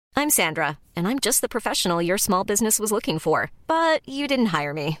I'm Sandra, and I'm just the professional your small business was looking for. But you didn't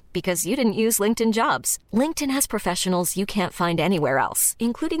hire me because you didn't use LinkedIn Jobs. LinkedIn has professionals you can't find anywhere else,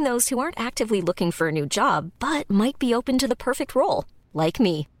 including those who aren't actively looking for a new job, but might be open to the perfect role, like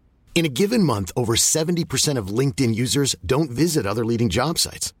me. In a given month, over 70% of LinkedIn users don't visit other leading job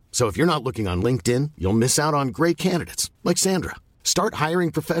sites. So if you're not looking on LinkedIn, you'll miss out on great candidates like Sandra. Start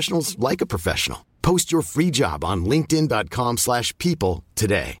hiring professionals like a professional. Post your free job on linkedin.com/people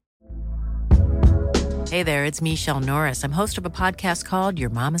today. Hey there, it's Michelle Norris. I'm host of a podcast called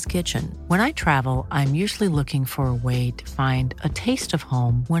Your Mama's Kitchen. When I travel, I'm usually looking for a way to find a taste of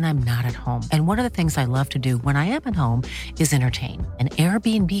home when I'm not at home. And one of the things I love to do when I am at home is entertain. And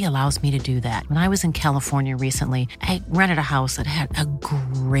Airbnb allows me to do that. When I was in California recently, I rented a house that had a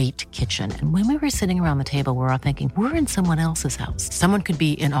great kitchen. And when we were sitting around the table, we're all thinking, we're in someone else's house. Someone could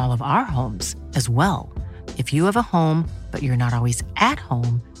be in all of our homes as well. If you have a home, but you're not always at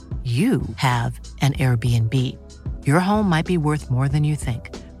home, you have an Airbnb. Your home might be worth more than you think.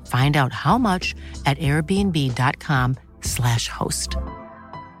 Find out how much at airbnb.com/host.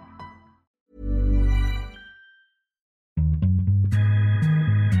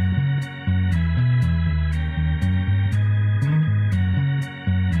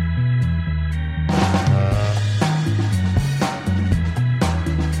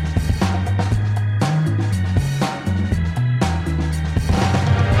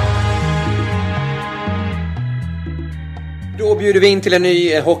 Då bjuder vi in till en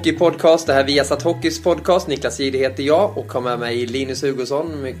ny hockeypodcast. Det här är Viasat Hockeys podcast. Niklas Jihde heter jag och kommer med mig Linus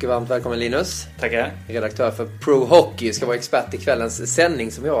Hugosson. Mycket varmt välkommen Linus. Tackar. Redaktör för Pro Hockey. Ska vara expert i kvällens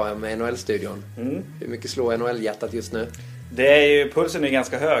sändning som vi har med NHL-studion. Hur mycket slår NHL-hjärtat just nu? Det är ju, pulsen är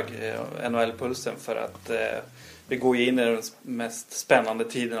ganska hög, NHL-pulsen, för att vi går in i den mest spännande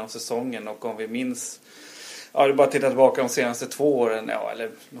tiden av säsongen. Och om vi minns, ja, det är bara att titta tillbaka de senaste 2 åren, ja, eller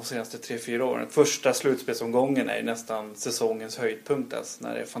de senaste 3-4 åren. Första slutspelsomgången är ju nästan säsongens höjdpunkt, alltså,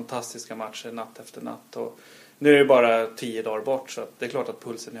 när det är fantastiska matcher natt efter natt. Och nu är det bara 10 dagar bort, så det är klart att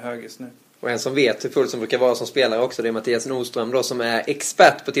pulsen är hög just nu. Och en som vet hur pulsen brukar vara som spelare också, det är Mattias Nordström då, som är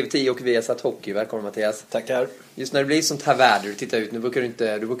expert på TV10 och Viasat Hockey. Välkommen Mattias. Tackar. Just när det blir sånt här väder, du tittar ut, nu brukar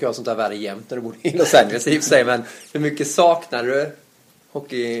du brukar ha sånt här väder jämt när du bor i Los Angeles i och för sig, men hur mycket saknar du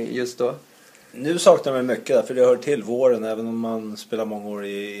hockey just då? Nu saknar man mycket, för det hör till våren, även om man spelar många år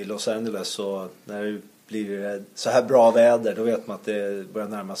i Los Angeles, så när det blir så här bra väder, då vet man att det börjar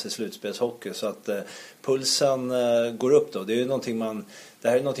närma sig slutspelshockey, så att pulsen går upp då. Det är ju någonting det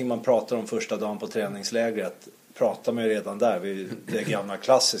här är någonting man pratar om första dagen på träningslägret. Pratar man ju redan där, det gamla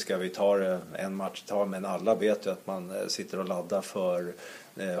klassiska, vi tar en match, men alla vet ju att man sitter och laddar för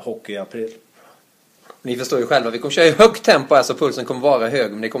hockey i april. Ni förstår ju själva, vi kommer köra i högt tempo här, så pulsen kommer vara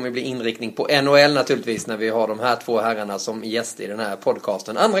hög, men det kommer bli inriktning på NHL naturligtvis när vi har de här 2 herrarna som gäster i den här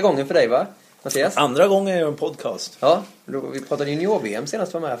podcasten. Andra gången för dig, va, Mattias? Andra gången är det en podcast. Ja, vi pratade junior-VM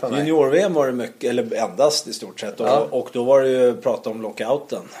senast för mig. Junior-VM var det mycket, eller endast i stort sett. Ja. Och då var det ju prata om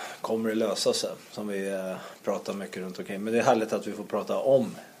lockouten. Kommer det lösa sig? Som vi pratar mycket runt omkring. Men det är härligt att vi får prata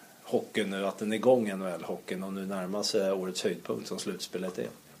om hockeyn nu, att den är igång i NHL-hockeyn, och nu närmar sig årets höjdpunkt som slutspelet är.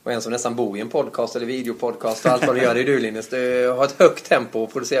 Och en som nästan bor i en podcast eller videopodcast och allt vad du gör, det är du, Linus. Du har ett högt tempo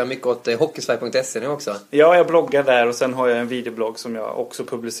och producerar mycket åt hockeysverige.se nu också. Ja, jag bloggar där och sen har jag en videoblogg som jag också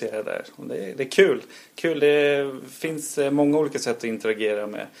publicerar där. Och det är kul. Det finns många olika sätt att interagera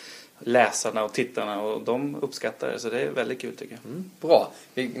med läsarna och tittarna, och de uppskattar det, så det är väldigt kul tycker jag. Bra.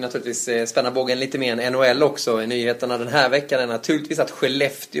 Vi naturligtvis spänner bågen lite mer än NHL också. I nyheterna den här veckan är naturligtvis att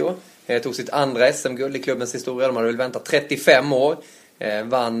Skellefteå tog sitt andra SM-guld i klubbens historia. De hade väl väntat 35 år.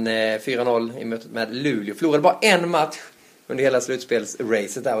 Vann 4-0 i mötet med Luleå. Förlorade bara en match under hela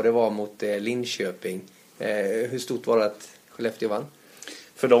slutspelsracet där, och det var mot Linköping. Hur stort var det att Skellefteå vann?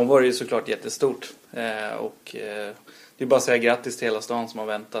 För dem var det ju såklart jättestort. Och det är bara att säga grattis till hela stan som har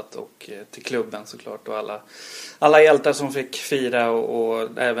väntat, och till klubben såklart, och alla hjältar som fick fira, och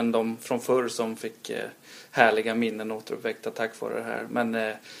även de från förr som fick härliga minnen återuppväckta tack vare det här. Men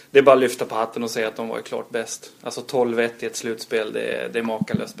det är bara att lyfta på hatten och säga att de var klart bäst. Alltså 12-1 i ett slutspel, det är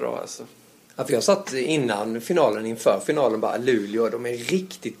makalöst bra alltså. Ja, för jag satt innan finalen, inför finalen, bara Luleå, de är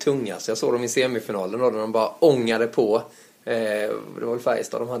riktigt tunga. Så jag såg dem i semifinalen då, där de bara ångade på. Det var väl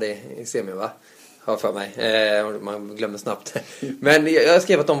Färjestad de hade i semi, va? Har för mig. Man glömmer snabbt. Men jag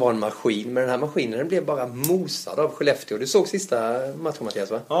skrev att de var en maskin. Men den här maskinen, den blev bara mosad av Skellefteå. Du såg sista matchen,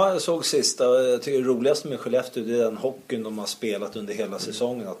 Mattias, va? Ja, jag såg sista. Jag tycker det roligaste med Skellefteå, det är den hockeyn de har spelat under hela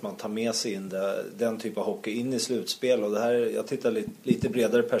säsongen. Att man tar med sig in den typ av hockey in i slutspel. Och det här, jag tittar lite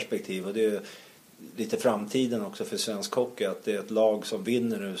bredare perspektiv. Och det är lite framtiden också för svensk hockey. Att det är ett lag som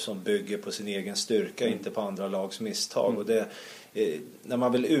vinner nu, som bygger på sin egen styrka, inte på andra lags misstag. Och när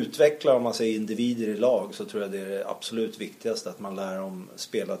man vill utveckla, om man säger individer i lag, så tror jag det är det absolut viktigaste, att man lär dem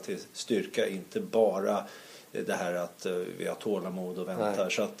spela till styrka, inte bara det här att vi har tålamod och väntar.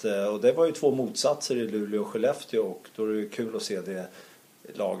 Nej. Så att, och det var ju 2 motsatser i Luleå och Skellefteå, och då är det kul att se det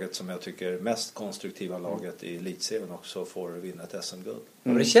laget som jag tycker mest konstruktiva laget i elitserien också får vinna ett SM-guld.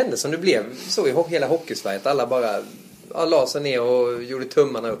 Men det kändes som det blev så i hela hockeysverige, att alla bara la sig ner och gjorde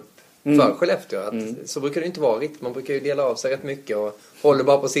tummarna upp för Skellefteå. Så brukar det inte vara riktigt. Man brukar ju dela av sig rätt mycket och håller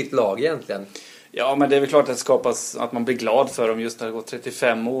bara på sitt lag egentligen. Ja, men det är väl klart att det skapas, att man blir glad för dem just när det går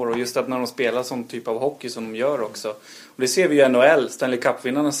 35 år, och just att när de spelar sån typ av hockey som de gör också. Och det ser vi ju i NHL. Stanley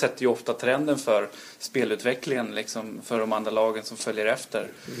Cup-vinnarna sätter ju ofta trenden för spelutvecklingen liksom, för de andra lagen som följer efter.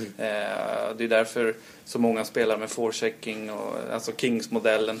 Det är därför så många spelar med forechecking, och alltså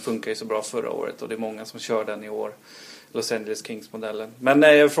Kings-modellen funkar ju så bra förra året, och det är många som kör den i år. Los Angeles Kings-modellen. Men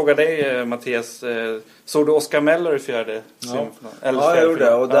jag frågar dig, Mattias, såg du Oscar Möller i fjärde semifinal? Ja, jag gjorde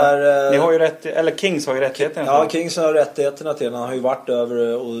det. Och där, ni har ju eller Kings har ju rättigheterna. Ja, Kings har rättigheterna till. Han har ju varit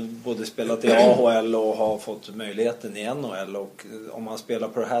över och både spelat i AHL och har fått möjligheten i NHL. Och om man spelar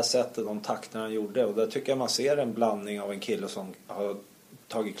på det här sättet, de takterna han gjorde, och där tycker jag man ser en blandning av en kille som har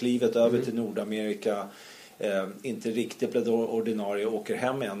tagit klivet över till Nordamerika, inte riktigt blev ordinarie, åker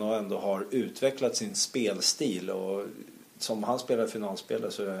hem igen och ändå har utvecklat sin spelstil, och som han spelar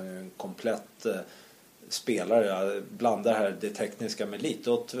finalspelare så är han en komplett spelare. Jag blandar här det tekniska med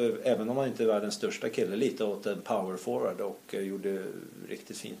lite åt, även om han inte är världens största kille, lite åt en power forward, och gjorde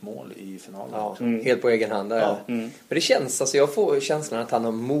riktigt fint mål i finalen. Ja, helt på egen hand där. Ja. Men det känns, alltså jag får känslan att han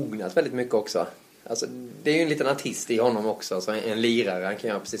har mognat väldigt mycket också. Alltså, det är ju en liten artist i honom också, alltså en lirare, han kan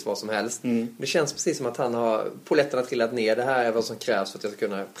göra precis vad som helst. Det känns precis som att han har poletterna trillat ner. Det här är vad som krävs för att jag ska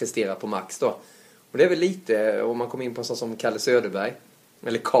kunna prestera på max då. Och det är väl lite, om man kommer in på en sån som Kalle Söderberg,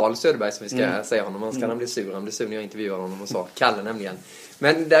 eller Carl Söderberg som vi ska säga honom. Han blir sur när jag intervjuar honom och sa Kalle nämligen.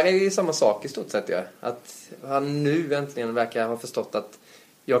 Men där är ju samma sak i stort sett, ja. Att han nu äntligen verkar ha förstått att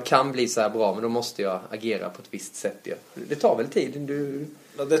jag kan bli så här bra, men då måste jag agera på ett visst sätt. Ja. Det tar väl tid.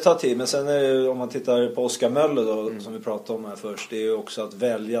 Ja, det tar tid, men sen är det, om man tittar på Oscar Möller då, som vi pratade om här först, det är ju också att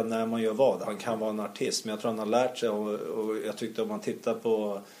välja när man gör vad. Han kan vara en artist, men jag tror han har lärt sig, och jag tyckte om man tittar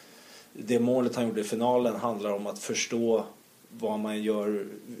på det målet han gjorde i finalen, handlar om att förstå vad man gör,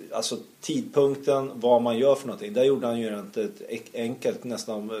 alltså tidpunkten, vad man gör för någonting. Där gjorde han ju inte ett enkelt,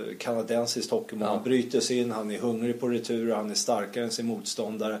 nästan kanadensiskt hockeymål. Han bryter sig in, han är hungrig på retur, han är starkare än sin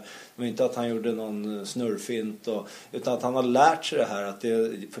motståndare. Det var inte att han gjorde någon snurrfint, utan att han har lärt sig det här, att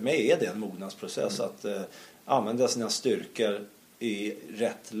det, för mig är det en mognadsprocess, att använda sina styrkor i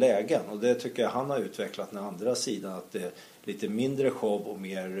rätt lägen. Och det tycker jag han har utvecklat den andra sidan, att det är lite mindre show och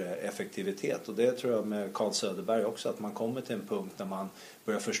mer effektivitet. Och det tror jag med Carl Söderberg också, att man kommer till en punkt när man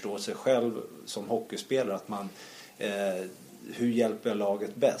börjar förstå sig själv som hockeyspelare, att man hur hjälper jag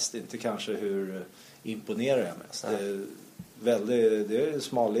laget bäst, inte kanske hur imponerar jag mest. Det är en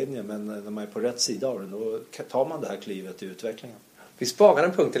smal linje, men när man är på rätt sida av den, då tar man det här klivet i utvecklingen. Vi sparar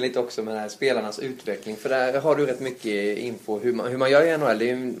den punkten lite också med den här spelarnas utveckling, för där har du rätt mycket info hur man gör i NHL. Det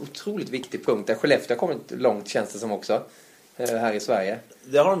är en otroligt viktig punkt där Skellefteå har kommit långt, känns det som också, här i Sverige.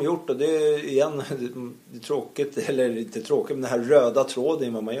 Det har de gjort, och det är igen det är tråkigt, eller inte tråkigt, men den här röda tråden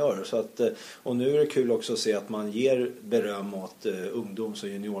i vad man gör. Så att, och nu är det kul också att se att man ger beröm åt ungdoms- och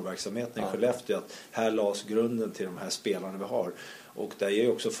juniorverksamheten i Skellefteå, att här lades grunden till de här spelarna vi har. Och det ger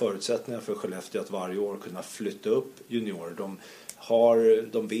ju också förutsättningar för Skellefteå att varje år kunna flytta upp juniorer.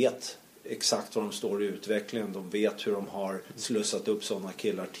 De vet exakt var de står i utvecklingen. De vet hur de har slussat upp sådana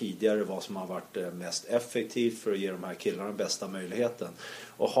killar tidigare, vad som har varit mest effektivt för att ge de här killarna bästa möjligheten.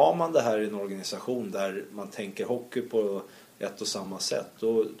 Och har man det här i en organisation där man tänker hockey på ett och samma sätt,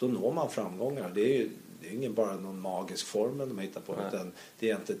 då når man framgångar. Det är ingen bara någon magisk formel de hittar på, utan det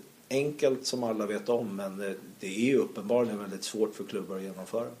är inte enkelt som alla vet om, men det är ju uppenbarligen väldigt svårt för klubbar att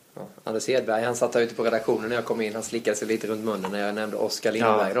genomföra. Ja. Anders Hedberg, han satt ute på redaktionen när jag kom in. Han slickade sig lite runt munnen när jag nämnde Oskar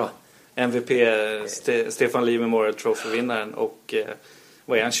Lindberg då. MVP Stefan Lee Memorial Trophy-vinnaren, och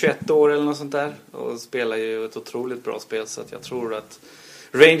vad är han, 21 år eller något sånt där, och spelar ju ett otroligt bra spel, så att jag tror att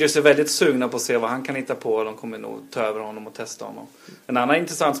Rangers är väldigt sugna på att se vad han kan hitta på, och de kommer nog ta över honom och testa honom. En annan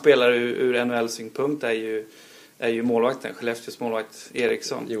intressant spelare ur NHL-synpunkt är ju målvakten, Skellefteås målvakt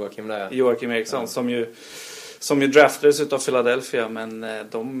Eriksson. Joakim Eriksson, som ju draftades utav Philadelphia, men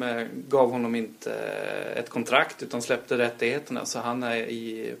de gav honom inte ett kontrakt utan släppte rättigheterna, så han är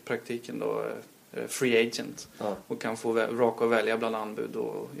i praktiken då free agent och kan få raka och välja bland anbud,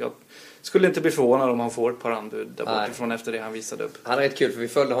 och jag skulle inte bli förvånad om han får ett par anbud där bortifrån efter det han visade upp. Han är rätt kul, för vi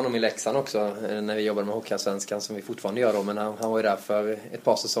följde honom i Leksand också när vi jobbade med Hockeyallsvenskan, som vi fortfarande gör då, men han var ju där för ett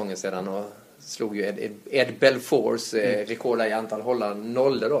par säsonger sedan och slog ju Ed Belfors rekord i antal hålla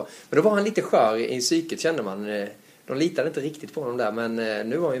nollor då. Men då var han lite skör i psyket, kände man. De litade inte riktigt på honom där, men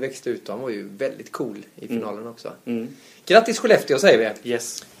nu har han ju växt ut och han var ju väldigt cool i finalen också. Grattis Skellefteå, säger vi.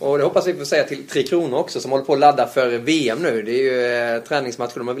 Yes. Och det hoppas vi får säga till Tre Kronor också, som håller på att ladda för VM nu. Det är ju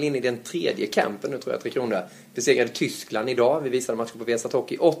träningsmatcher. De är väl inne i den 3:e campen nu, tror jag, Tre Kronor. Besegrade Tyskland idag. Vi visade matchen på Viasat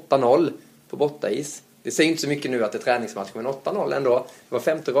Hockey 8-0 på bortais. Det säger inte så mycket nu att det är träningsmatch, men 8-0 ändå. Det var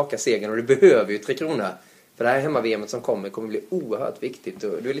 5:e raka segern och det behöver ju Tre Kronor. För det här hemma-VMet som kommer bli oerhört viktigt.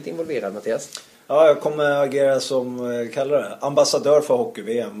 Och du är lite involverad, Mattias. Ja, jag kommer agera som kallar det ambassadör för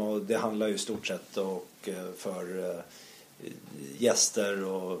hockey-VM, och det handlar ju stort sett och för gäster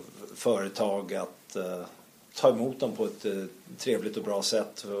och företag att ta emot dem på ett trevligt och bra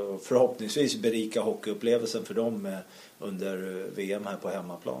sätt och förhoppningsvis berika hockeyupplevelsen för dem under VM här på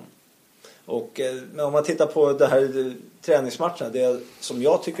hemmaplan. Och men om man tittar på det här träningsmatcherna, det som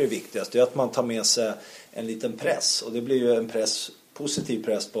jag tycker är viktigast är att man tar med sig en liten press, och det blir ju en positiv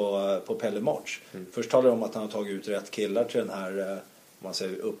press på Pelle Mårts. Först talar de om att han har tagit ut rätt killar till den här man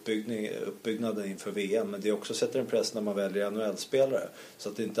säger uppbyggnaden inför VM, men det också sätter en press när man väljer NHL-spelare, så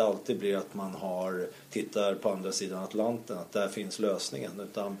att det inte alltid blir att man tittar på andra sidan Atlanten att där finns lösningen,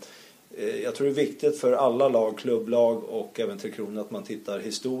 utan jag tror det är viktigt för alla lag, klubblag och även Tre Kronor att man tittar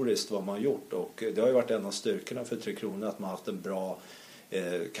historiskt vad man har gjort, och det har ju varit en av styrkorna för Tre Kronor att man har haft en bra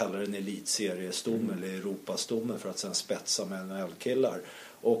kallar den elitseriestomme eller Europastomme för att sen spetsa med NHL-killar.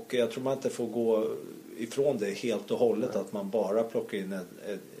 Och jag tror man inte får gå ifrån det helt och hållet att man bara plockar in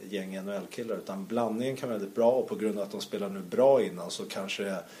ett gäng NHL-killar, utan blandningen kan vara väldigt bra, och på grund av att de spelar nu bra innan så kanske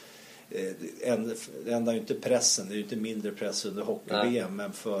det ändrar ju inte pressen, det är ju inte mindre press under hockey-VM,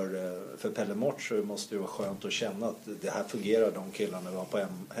 men för Pelle Mårts så måste det vara skönt att känna att det här fungerar, de killarna var på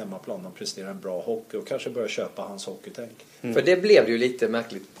hemmaplan, de presterar en bra hockey och kanske börja köpa hans hockeytänk. För det blev ju lite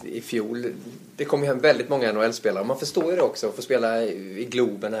märkligt i fjol. Det kom ju hem väldigt många NHL-spelare. Man förstår ju det också, att få spela i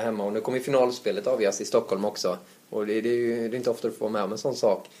Globen här hemma, och nu kommer ju finalspelet avgöras i Stockholm också. Och det är inte ofta du får vara med om en sån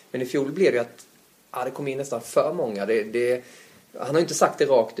sak. Men i fjol blev det ju att det kom in nästan för många. Han har ju inte sagt det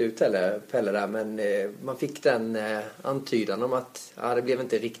rakt ut heller, Pelle där, men man fick den antydan om att det blev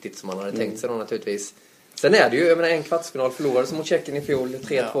inte riktigt som man hade tänkt sig då naturligtvis. Sen är det ju, jag menar, en kvartsfinal förlorade mot Tjeckien i fjol,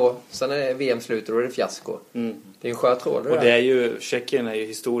 3-2. Sen är VM slut och då är det fiasko. Det är en skör tråd. Och det är ju, Tjeckien är ju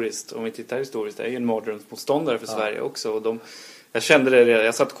historiskt, om vi tittar historiskt, det är ju en mardrömsmotståndare för Sverige också. Och jag kände det,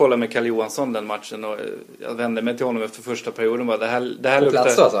 jag satt och kollade med Kalle Johansson den matchen, och jag vände mig till honom efter första perioden och bara, det här luktar,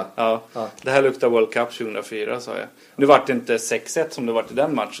 plats, alltså. Det här luktar World Cup 2004, sa jag. Nu var det inte 6-1 som det var i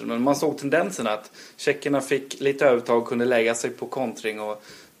den matchen, men man såg tendensen att tjeckerna fick lite övertag, kunde lägga sig på kontring, och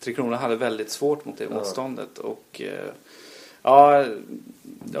Tre Kronor hade väldigt svårt mot det motståndet. Och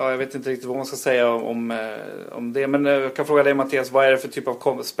jag vet inte riktigt vad man ska säga om det, men jag kan fråga dig, Mattias, vad är det för typ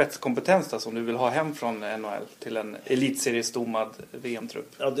av spetskompetens då, som du vill ha hem från NHL till en elitseriestommad VM-trupp?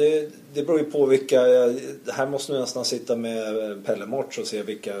 Ja, det beror ju på vilka. Det här måste nästan sitta med Pelle Mårts och se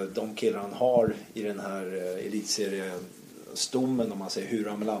vilka de killar han har i den här elitseriestommen, om man säger hur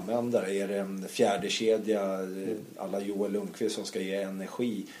han vill använda det. Är det en fjärde kedja alla Joel Lundqvist som ska ge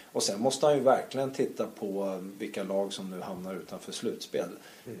energi, och sen måste han ju verkligen titta på vilka lag som nu hamnar utanför slutspel.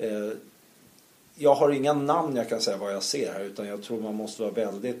 Jag har inga namn jag kan säga vad jag ser här, utan jag tror man måste vara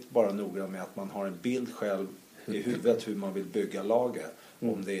väldigt bara noggrann med att man har en bild själv i huvudet hur man vill bygga laget.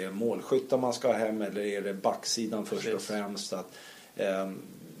 Om det är målskyttar man ska ha hem, eller är det backsidan först och främst. Att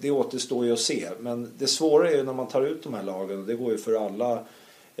det återstår ju att se, men det svåra är ju när man tar ut de här lagen, och det går ju för alla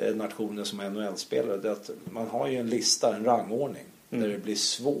nationer som är NHL-spelare, det är att man har ju en lista, en rangordning där det blir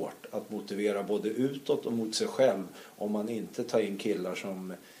svårt att motivera både utåt och mot sig själv om man inte tar in killar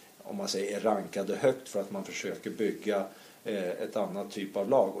som, om man säger, är rankade högt för att man försöker bygga ett annat typ av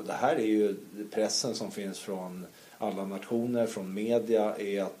lag. Och det här är ju pressen som finns från alla nationer, från media,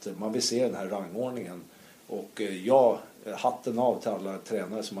 är att man vill se den här rangordningen. Och hatten av till alla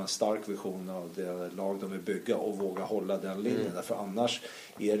tränare som har en stark vision av det lag de vill bygga och våga hålla den linjen. Därför annars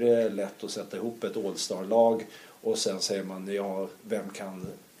är det lätt att sätta ihop ett All-Star-lag och sen säger man, vem kan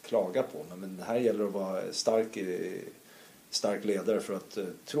klaga på mig? Men här gäller det att vara stark ledare för att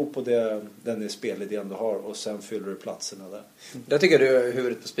tro på den spelidén du har, och sen fyller du platserna där. Jag tycker du är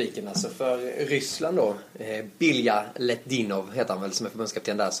huvudet på spiken. Alltså för Ryssland då, Bilja Letdinov heter han väl, som är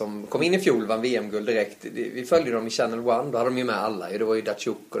förbundskapten där, som kom in i fjol, vann VM-guld direkt. Vi följde dem i Channel One, då hade de ju med alla. Det var ju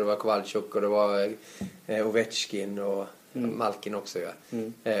Datsjuk och det var Kovalchuk och det var Ovechkin och Malkin också.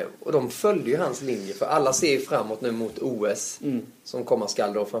 Och de följde ju hans linje, för alla ser ju framåt nu mot OS som kommer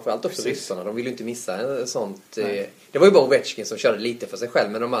skall då, framförallt också ryssarna. De vill ju inte missa sånt. Det var ju bara Ovechkin som körde lite för sig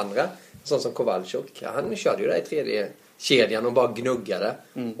själv, men de andra Sån som Kowalczyk. Han körde ju där i tredje kedjan och bara gnuggade.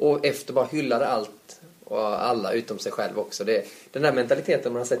 Och efter bara hyllade allt och alla utom sig själv också. Den där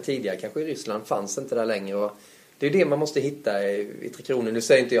mentaliteten man har sett tidigare kanske i Ryssland fanns inte där längre. Och det är det man måste hitta i Tre Kronor. Nu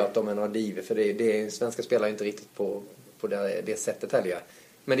säger inte jag att de är några diver, för det svenska spelare inte riktigt på det sättet heller.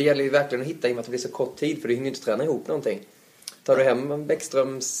 Men det gäller ju verkligen att hitta i och med att det blir så kort tid, för det hinner inte träna ihop någonting. Tar du hem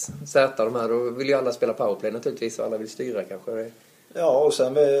Bäckströms, Zäta, de här, då vill ju alla spela powerplay naturligtvis, och alla vill styra kanske. Ja, och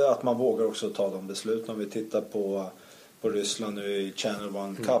sen att man vågar också ta de beslut. Om vi tittar på Ryssland nu i Channel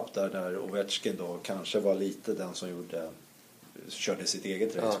One Cup där Ovechkin då kanske var lite den som körde sitt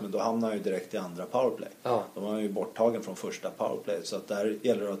eget race, men då hamnar han ju direkt i andra powerplay. Då var han ju borttagen från första powerplay, så att där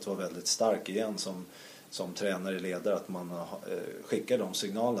gäller det att vara väldigt stark igen som tränare, ledare, att man skickar de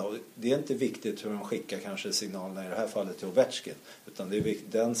signalerna. Och det är inte viktigt hur de skickar kanske signalerna i det här fallet till Ovechkin, utan det är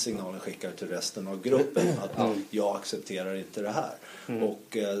den signalen skickar till resten av gruppen att jag accepterar inte det här.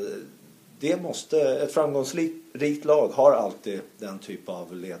 Och ett framgångsrikt lag har alltid den typ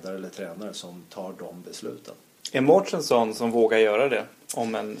av ledare eller tränare som tar de besluten. Är Mårten sån som vågar göra det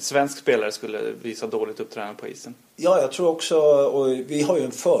om en svensk spelare skulle visa dåligt uppträdande på isen? Ja, jag tror också, och vi har ju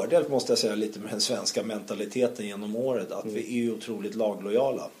en fördel måste jag säga lite med den svenska mentaliteten genom året, att vi är ju otroligt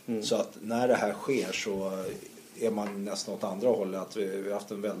laglojala. Så att när det här sker så är man nästan åt andra hållet, att vi har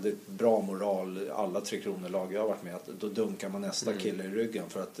haft en väldigt bra moral, alla Tre Kronor-lag jag har varit med, att då dunkar man nästa kille i ryggen,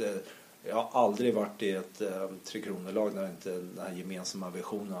 för att jag har aldrig varit i ett Tre Kronor-lag där inte den här gemensamma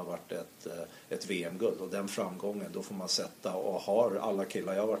visionen har varit ett VM-guld. Och den framgången, då får man sätta, och har alla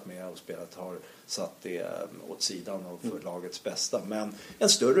killar jag har varit med och spelat har satt det åt sidan och för lagets bästa. Men en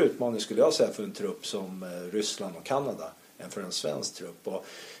större utmaning skulle jag säga för en trupp som Ryssland och Kanada än för en svensk trupp. Och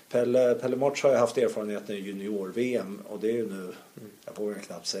Pelle Mårts har ju haft erfarenheten i junior-VM, och det är ju nu, jag vågar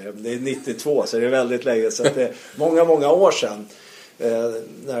knappt säga, det är 92, så det är väldigt länge, så att det är många år sedan.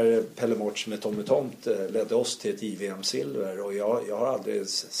 När Pelle Mårts med Tommy Tomt ledde oss till ett JVM-silver, och jag har aldrig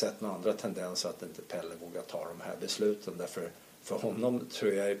sett några andra tendenser att inte Pelle vågar ta de här besluten, därför för honom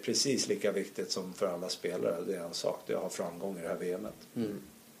tror jag är precis lika viktigt som för alla spelare. Det är en sak, det har framgång i det här VMet.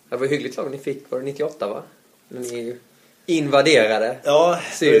 Det var hyggligt lag ni fick, var det 98 va? Ni invaderade. Ja,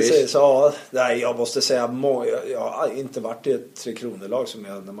 precis. Ja, nej, jag måste säga jag har inte varit i ett Tre Kronor-lag som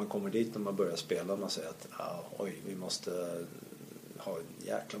när man kommer dit, när man börjar spela, man säger att vi måste ha en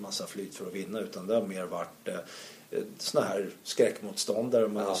jäkla massa flyt för att vinna, utan det har mer varit såna här skräckmotståndare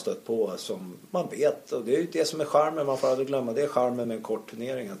man har stött på som man vet, och det är ju det som är charmen, man får aldrig glömma, det är charmen med en kort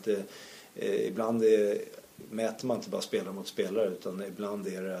turnering, att ibland mäter man inte bara spelare mot spelare, utan ibland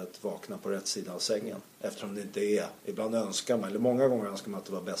är det att vakna på rätt sida av sängen, eftersom det inte är, ibland önskar man, eller många gånger önskar man att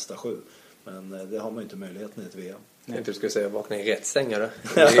det var bästa 7, men det har man inte möjligheten i ett VM. Jag tänkte du skulle säga vakna i rätt säng då.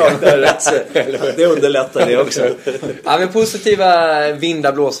 Det underlättar det också. Ja, men positiva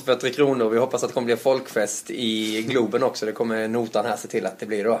vindar blåser för Tre Kronor. Vi hoppas att det kommer bli folkfest i Globen också. Det kommer notan här se till att det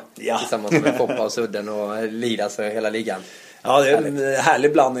blir då. Ja. Tillsammans med Foppa och Sudden och Lidas och hela ligan. Ja, det är en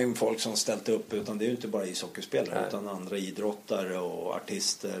härlig blandning med folk som ställt upp, utan det är ju inte bara ishockeyspelare utan andra idrottare och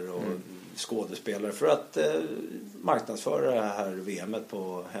artister och skådespelare, för att marknadsföra det här VMet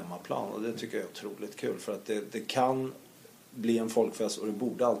på hemmaplan, och det tycker jag är otroligt kul, för att det kan bli en folkfest, och det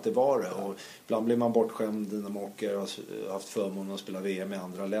borde alltid vara det. Och ibland blir man bortskämd när man åker och har haft förmånen att spela VM i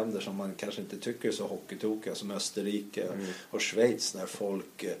andra länder som man kanske inte tycker är så hockeytokiga, som Österrike och Schweiz, när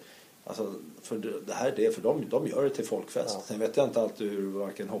folk alltså, för det här är för dem, de gör det till folkfest. Sen vet jag inte alltid hur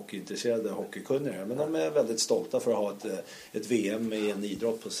varken hockeyintresserade eller hockeykunniga är, men de är väldigt stolta för att ha ett VM i en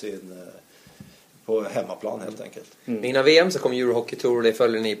idrott på hemmaplan helt enkelt. Innan VM så kommer Eurohockey Tour, och det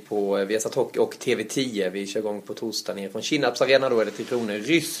följer ni på Viasat Hockey och TV10. Vi kör igång på torsdag ner från Kinnarps arena, då är det Tre Kronor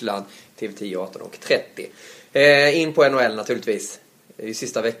Ryssland, TV10 18:30. In på NHL naturligtvis. Det är ju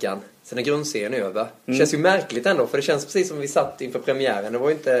sista veckan. Sen är grundserien över. Det känns ju märkligt ändå, för det känns precis som vi satt inför premiären. Det var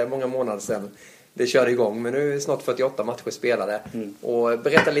ju inte många månader sedan det körde igång, men nu är snart 48 matcher spelade. Och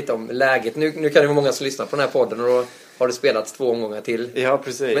berätta lite om läget. Nu kan det vara många som lyssnar på den här podden, och då har det spelats 2 omgångar till. Ja,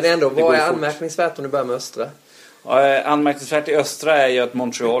 precis. Men ändå, vad är anmärkningsvärt om du börjar med östra? Ja, anmärkningsvärt i östra är ju att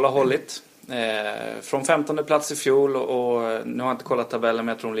Montreal har hållit. Från 15:e plats i fjol, och nu har jag inte kollat tabellen,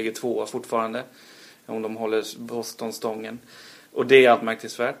 men jag tror de ligger 2 fortfarande. Om de håller Boston-stången. Och det är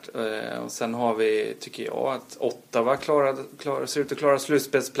anmärkningsvärt. Och sen har vi, tycker jag, att Ottawa ser ut att klara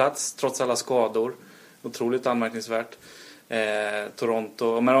slutspelsplats trots alla skador. Otroligt anmärkningsvärt.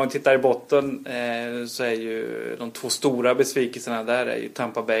 Toronto. Men om vi tittar i botten så är ju de 2 stora besvikelserna där är ju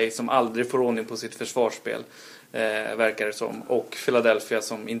Tampa Bay, som aldrig får ordning på sitt försvarsspel, verkar det som. Och Philadelphia,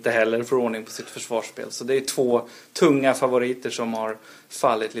 som inte heller får ordning på sitt försvarsspel. Så det är 2 tunga favoriter som har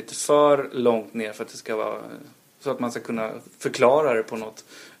fallit lite för långt ner för att det ska vara så att man ska kunna förklara det på något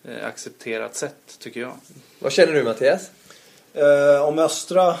accepterat sätt, tycker jag. Vad känner du, Mattias? Om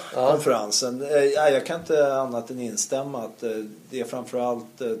östra konferensen, jag kan inte annat än instämma att det är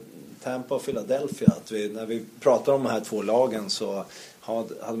framförallt Tampa och Philadelphia, att när vi pratar om de här två lagen så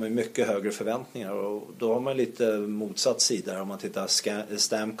hade man mycket högre förväntningar, och då har man lite motsatt sida om man tittar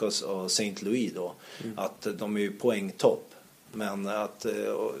Stamkos och St. Louis då, att de är ju poängtopp, men att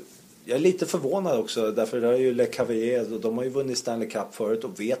jag är lite förvånad också, därför det är ju Le Cavalier, och de har ju vunnit Stanley Cup förut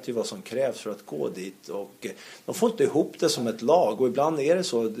och vet ju vad som krävs för att gå dit, och de får inte ihop det som ett lag, och ibland är det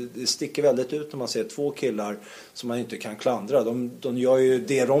så, det sticker väldigt ut när man ser två killar som man inte kan klandra, de gör ju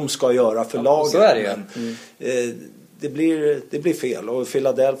det de ska göra för laget, så är det ju. Det blir fel, och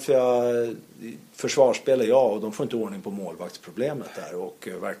Philadelphia försvarsspelar och de får inte ordning på målvaktsproblemet där, och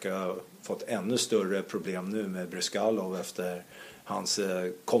verkar ha fått ännu större problem nu med Bryskalov efter hans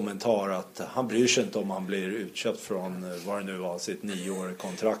kommentar att han bryr sig inte om han blir utköpt från vad det nu var, sitt 9-åriga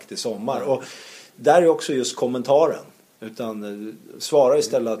kontrakt i sommar. Och där är också just kommentaren, utan svara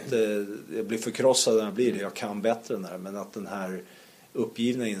istället att jag blir förkrossad när jag blir det, jag kan bättre än det här, men att den här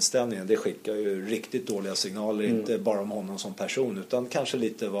uppgivna inställningen, det skickar ju riktigt dåliga signaler, inte bara om honom som person, utan kanske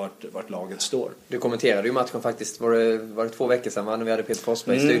lite vart laget står. Du kommenterade ju matchen faktiskt, var det 2 veckor sedan när vi hade Peter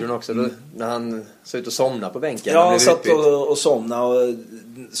Forsberg i studion också, då, när han såg ut att somna på bänken. Ja, han satt och somna, och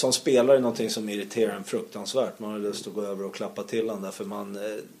som spelare är någonting som irriterar en fruktansvärt. Man har lust att gå över och klappa till honom,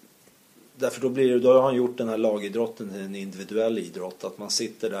 därför då har han gjort den här lagidrotten till en individuell idrott, att man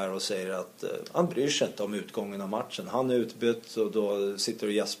sitter där och säger att han bryr sig inte om utgången av matchen. Han är utbytt, och då sitter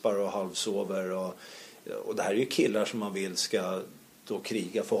och gäspar och halvsover, och det här är ju killar som man vill ska då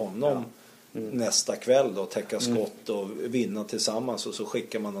kriga för honom nästa kväll då, täcka skott och vinna tillsammans, och så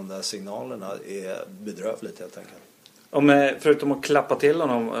skickar man de där signalerna, är bedrövligt helt enkelt. Förutom att klappa till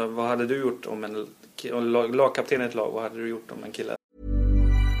honom, vad hade du gjort om en lagkapten i ett lag, vad hade du gjort om en kille?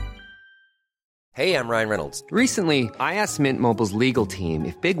 Hey, I'm Ryan Reynolds. Recently, I asked Mint Mobile's legal team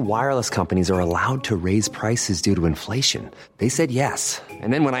if big wireless companies are allowed to raise prices due to inflation. They said yes.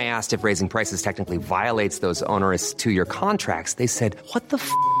 And then when I asked if raising prices technically violates those onerous 2-year contracts, they said, "What the f***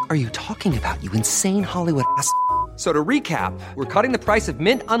 are you talking about, you insane Hollywood ass?" So to recap, we're cutting the price of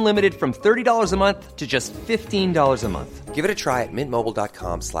Mint Unlimited from $30 a month to just $15 a month. Give it a try at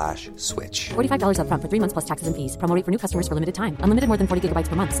mintmobile.com/switch. $45 up front for 3 months plus taxes and fees. Promo rate for new customers for limited time. Unlimited more than 40 gigabytes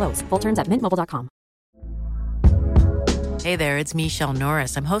per month. Slows full terms at mintmobile.com. Hey there, it's Michelle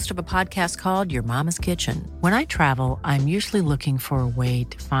Norris. I'm host of a podcast called Your Mama's Kitchen. When I travel, I'm usually looking for a way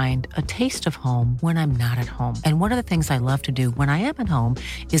to find a taste of home when I'm not at home. And one of the things I love to do when I am at home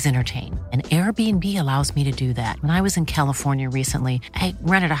is entertain. And Airbnb allows me to do that. When I was in California recently, I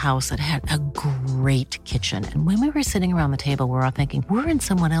rented a house that had a great kitchen. And when we were sitting around the table, we were all thinking, we're in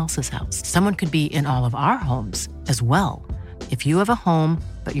someone else's house. Someone could be in all of our homes as well. If you have a home,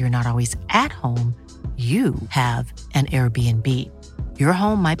 but you're not always at home, you have an Airbnb. Your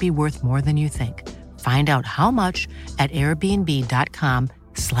home might be worth more than you think. Find out how much at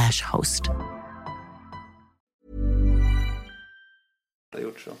airbnb.com/host.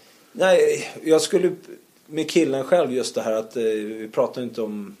 Nej, jag skulle med killen själv just det här att vi pratar inte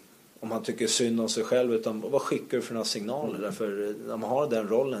om han tycker synd om sig själv, utan vad skickar du för några signaler? Därför när man har den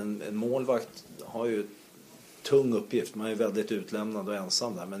rollen, en målvakt har ju tung uppgift, man är väldigt utlämnad och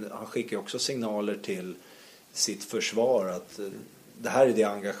ensam där, men han skickar också signaler till sitt försvar att det här är det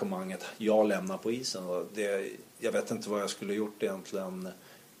engagemanget jag lämnar på isen, och jag vet inte vad jag skulle gjort egentligen.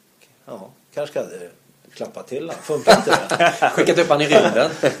 Kanske hade klappat till han. Funkar inte det? Skickat upp han i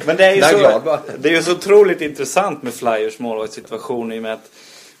rymden. Men det är ju så otroligt intressant med Flyers målvaktssituation, i och med att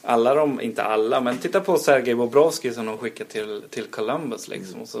inte alla, men titta på Sergej Bobrovsky som de skickade till Columbus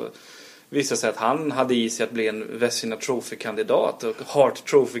liksom, och så visade sig att han hade i sig att bli en Vezina Trophy-kandidat och Hart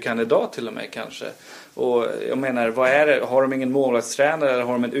Trophy-kandidat till och med kanske. Och jag menar, vad är det? Har de ingen målvaktstränare, eller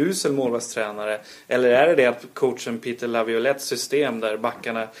har de en usel målvaktstränare? Eller är det att coachen Peter Laviolettes system där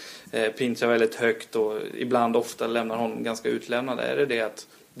backarna pinchar väldigt högt och ibland ofta lämnar honom ganska utlämnad? Är det att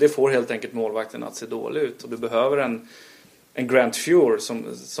det får helt enkelt målvakten att se dålig ut, och du behöver en Grant Fuhr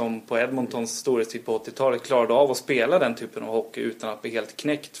som på Edmontons storhetstid på 80-talet klarade av att spela den typen av hockey utan att bli helt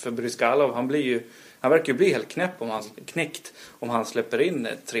knäckt. För Bryskalov, han verkar ju bli helt knäckt om han släpper in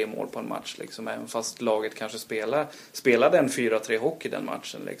 3 mål på en match liksom, även fast laget kanske spelade en 4-3 hockey den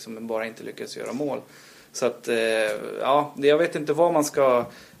matchen liksom, men bara inte lyckas göra mål. Så att jag vet inte vad man ska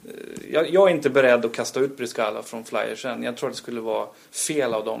Jag är inte beredd att kasta ut Briscala från Flyers än. Jag tror det skulle vara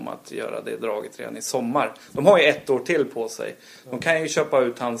fel av dem att göra det draget redan i sommar. De har ju 1 år till på sig. De kan ju köpa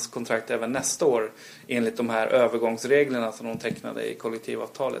ut hans kontrakt även nästa år enligt de här övergångsreglerna som de tecknade i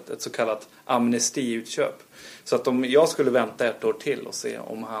kollektivavtalet. Ett så kallat amnestiutköp. Så att jag skulle vänta 1 år till och se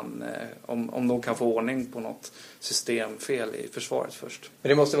om de kan få ordning på något systemfel i försvaret först. Men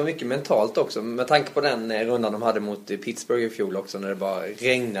det måste vara mycket mentalt också. Med tanke på den rundan de hade mot Pittsburgh i fjol också, när det bara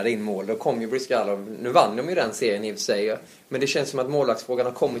regnade in mål. Då kom ju Briscala. Nu vann de ju den serien i och för sig. Men det känns som att målvaktsfrågan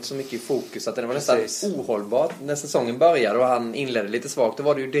har kommit så mycket i fokus att det var nästan ohållbart när säsongen började och han inledde lite svagt. Då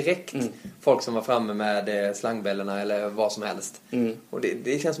var det ju direkt folk som var framme med slangbällorna eller vad som helst. Och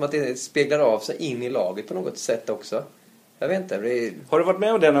det känns som att det speglar av sig in i laget på något sätt också. Jag vet inte. Har du varit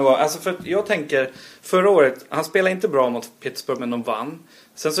med om det någon gång? Alltså för jag tänker, förra året, han spelade inte bra mot Pittsburgh men de vann.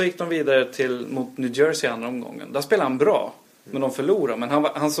 Sen så gick de vidare mot New Jersey andra omgången. Där spelade han bra. Men de förlorade. Men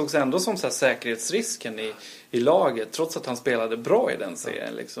han sågs ändå som så här säkerhetsrisken i laget. Trots att han spelade bra i den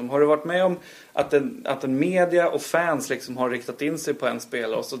serien. Liksom. Har du varit med om att en media och fans liksom har riktat in sig på en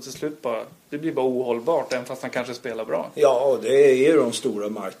spelare. Och så till slut det blir bara ohållbart. Även fast han kanske spelar bra. Ja, det är ju de stora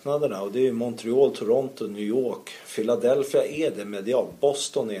marknaderna. Och det är Montreal, Toronto, New York. Philadelphia är det medialt.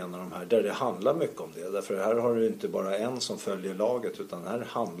 Boston är en av de här. Där det handlar mycket om det. Därför här har du inte bara en som följer laget. Utan här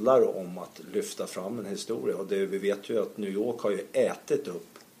handlar om att lyfta fram en historia. Och vi vet ju att New York har ju ätit upp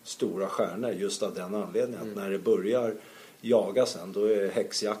stora stjärnor just av den anledningen. Att när det börjar jaga sen, då är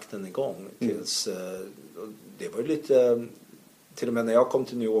häxjakten igång. Tills, det var ju lite, till och med när jag kom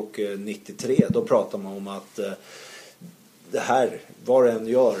till New York 93, då pratade man om att det här, vad det än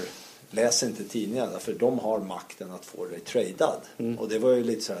gör, läs inte tidningarna, för de har makten att få dig tradad. Och det var ju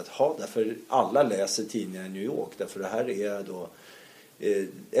lite så att därför alla läser tidningar i New York, därför det här är då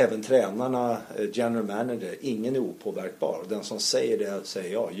även tränarna, general manager, ingen är opåverkbar. Den som säger det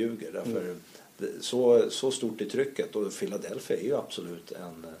säger jag ljuger. Därför så stort i trycket. Och Philadelphia är ju absolut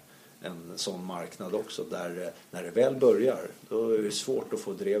en sån marknad också. Där när det väl börjar, då är det svårt att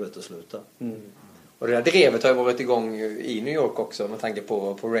få drevet att sluta. Och det där drevet har ju varit igång i New York också med tanke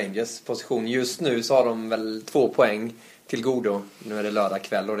på Rangers position. Just nu så har de väl 2 poäng till godo. Nu är det lördag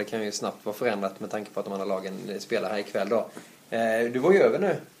kväll och det kan ju snabbt vara förändrat med tanke på att de andra lagen spelar här ikväll då. Du var ju över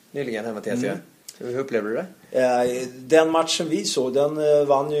nu nyligen här, Mattias. Hur upplevde du det? Den matchen vi såg, den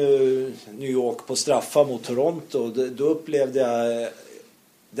vann ju New York på straffar mot Toronto. Då upplevde jag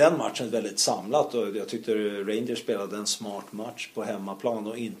den matchen väldigt samlat. Och jag tyckte Rangers spelade en smart match på hemmaplan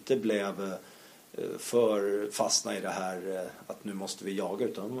och inte blev för fastna i det här att nu måste vi jaga,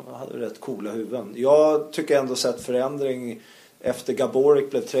 utan de hade rätt coola huvuden. Jag tycker ändå sett förändring efter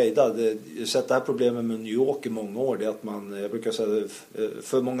Gaborik blev tradad. Jag har sett det här problemet med New York i många år. Det är att jag brukar säga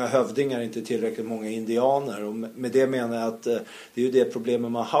för många hövdingar, inte tillräckligt många indianer. Och med det menar jag att det är ju det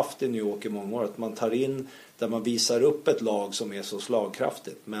problemet man har haft i New York i många år. Att man tar in där man visar upp ett lag som är så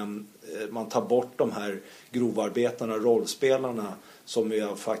slagkraftigt. Men man tar bort de här grovarbetarna, rollspelarna som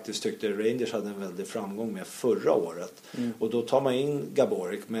jag faktiskt tyckte Rangers hade en väldigt framgång med förra året. Och då tar man in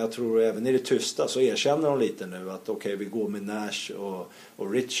Gaborik, men jag tror även i det tysta så erkänner de lite nu att okej, vi går med Nash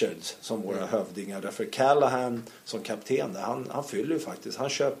och Richards som våra hövdingar. Därför Callahan som kapten, han fyller ju faktiskt, han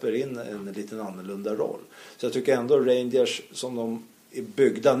köper in en liten annorlunda roll. Så jag tycker ändå Rangers som de är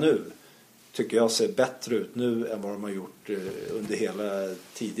byggda nu, tycker jag ser bättre ut nu än vad de har gjort under hela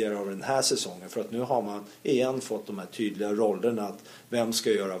tidigare av den här säsongen. För att nu har man igen fått de här tydliga rollerna att vem ska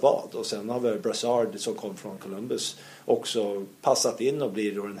göra vad. Och sen har väl Brassard som kom från Columbus också passat in och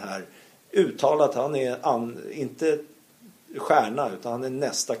blir då den här uttalat. Han är inte stjärna utan han är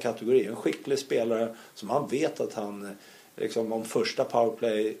nästa kategori. En skicklig spelare som han vet att han liksom, om första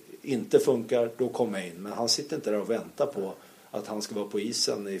powerplay inte funkar, då kommer in. Men han sitter inte där och väntar på att han ska vara på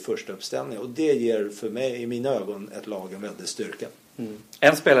isen i första uppställningen. Och det ger för mig, i mina ögon, ett lag en väldigt styrka.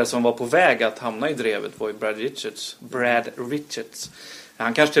 En spelare som var på väg att hamna i drevet var ju Brad Richards.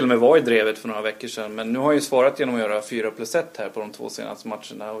 Han kanske till och med var i drevet för några veckor sedan. Men nu har han ju svarat genom att göra 4+1 här på de 2 senaste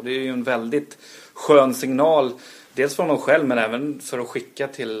matcherna. Och det är ju en väldigt skön signal. Dels från honom själv men även för att skicka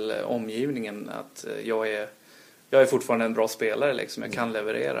till omgivningen att jag är fortfarande en bra spelare liksom. Jag kan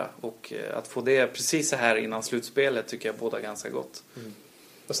leverera. Och att få det precis så här innan slutspelet tycker jag båda ganska gott.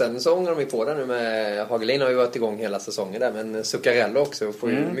 Och sen så ångar de ju på det nu med Hagelin har ju varit igång hela säsongen där. Men Zuccarello också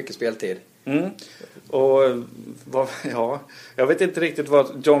får ju mycket speltid. Och jag vet inte riktigt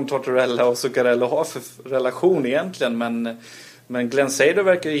vad John Tortorella och Zuccarello har för relation egentligen. Men Glenn Seider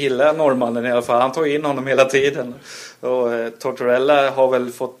verkar ju gilla norrmannen i alla fall. Han tar in honom hela tiden. Och Tortorella har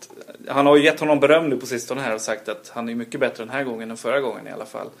väl han har ju gett honom beröm nu på sistone här och sagt att han är mycket bättre den här gången än förra gången i alla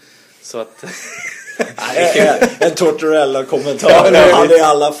fall. Så att En Tortorella-kommentar. Han är i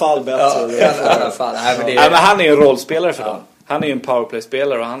alla fall bättre. Ja, i alla fall. Men han är ju en rollspelare för dem. Han är ju en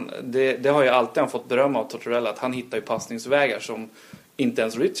powerplay-spelare och det har ju alltid han fått beröm av Tortorella, att han hittar ju passningsvägar som inte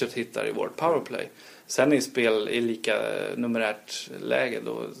ens Richard hittar i vårt powerplay. Sen i spel i lika numerärt läge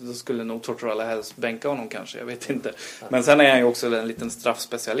då skulle nog Tortorella helst bänka honom kanske, jag vet inte. Men sen är han ju också en liten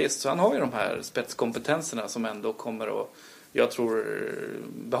straffspecialist, så han har ju de här spetskompetenserna som ändå kommer att, jag tror,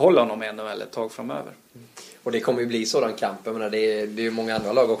 behålla honom i NHL ett tag framöver. Och det kommer ju bli sådan kamp. Jag menar, det är ju många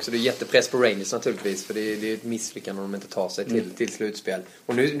andra lag också. Det är jättepress på Rangers naturligtvis. För det är ett misslyckande om de inte tar sig till slutspel.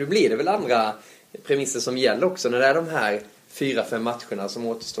 Och nu blir det väl andra premisser som gäller också. När det är de här 4-5 matcherna som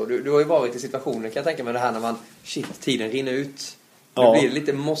återstår. Du har ju varit i situationen, kan jag tänka mig, det här när man, tiden rinner ut. Nu blir det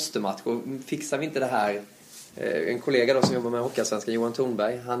lite måste-match. Och fixar vi inte det här... En kollega då som jobbar med Hockeyallsvenskan, Johan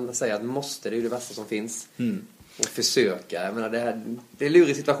Thornberg, han säger att måste, det är ju det värsta som finns. Och försöka. Jag menar, det är en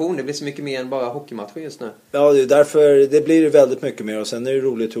lurig situation. Det blir så mycket mer än bara hockeymatcher just nu. Ja, det är därför det blir väldigt mycket mer. Och sen är det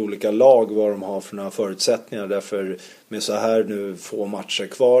roligt hur olika lag, vad de har för några förutsättningar. Därför med så här nu få matcher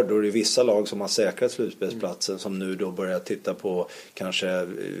kvar, då är det vissa lag som har säkrat slutspelsplatsen som nu då börjar titta på kanske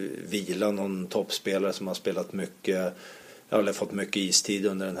vila någon toppspelare som har spelat mycket, eller fått mycket istid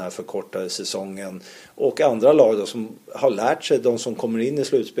under den här förkortade säsongen. Och andra lag då som har lärt sig, de som kommer in i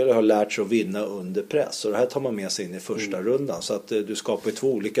slutspelet har lärt sig att vinna under press. Och det här tar man med sig in i första rundan. Så att du skapar 2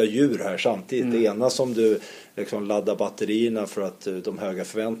 olika djur här samtidigt. Det ena som du liksom laddar batterierna för att de höga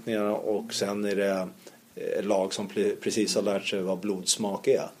förväntningarna, och sen är det lag som precis har lärt sig vad blodsmak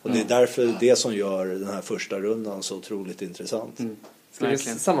är. Och det är därför det som gör den här första rundan så otroligt intressant. Ska vi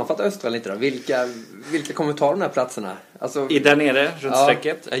sammanfatta östra lite då? Vilka kommer ta de här platserna? Alltså... I där nere, runt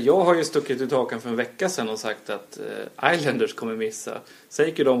strecket. Jag har ju stuckit ut hakan för en vecka sedan och sagt att Islanders kommer missa. Sen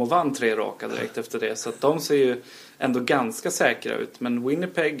gick ju de och vann 3 raka direkt efter det. Så att de ser ju ändå ganska säkra ut. Men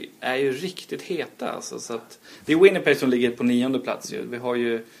Winnipeg är ju riktigt heta. Alltså, så att det är Winnipeg som ligger på 9:e plats ju. Vi har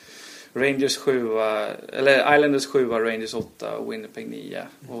ju Rangers 7, eller Islanders 7, Rangers 8 och Winnipeg 9.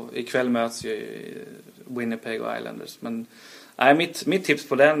 Och ikväll möts ju Winnipeg och Islanders. Men... Nej, mitt tips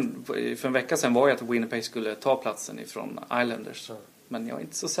på den för en vecka sedan var ju att Winnipeg skulle ta platsen ifrån Islanders. Men jag är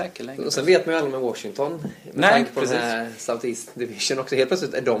inte så säker längre. Och sen vet man ju aldrig med Washington. Med tanke på den här Southeast Division också. Helt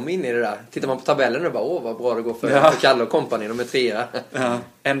plötsligt är de inne i det där. Tittar man på tabellen och bara, vad bra det går för Kalle och company. De är 3. Ja,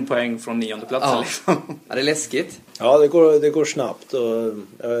 1 poäng från 9:e platsen liksom. Ja, det är läskigt. Ja, det går snabbt. Och, har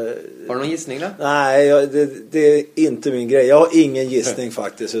du någon gissning då? Nej, det är inte min grej. Jag har ingen gissning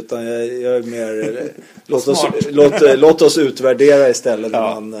faktiskt. Utan jag är mer... låt oss utvärdera istället när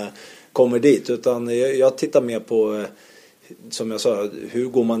man kommer dit. Utan jag tittar mer på... Som jag sa, hur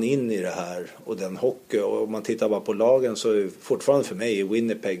går man in i det här och den hockey, och om man tittar bara på lagen så är fortfarande för mig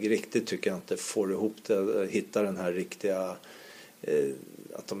Winnipeg riktigt, tycker jag inte får ihop det, hitta den här riktiga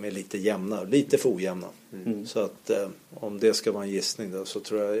att de är lite jämna, lite för ojämna. Så att om det ska vara en gissning då, så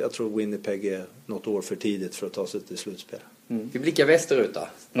jag tror Winnipeg är något år för tidigt för att ta sig till slutspel. Vi blickar västerut då.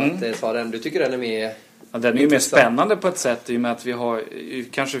 Du tycker den är mer... Ja, den är ju mer spännande på ett sätt i och med att vi har,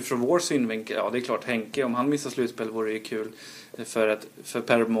 kanske från vår synvinkel, ja det är klart Henke, om han missar slutspel vore det ju kul för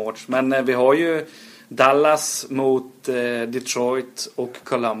Per Mårts. Men vi har ju Dallas mot Detroit och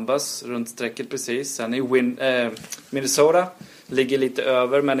Columbus runt strecket precis. Sen är Minnesota ligger lite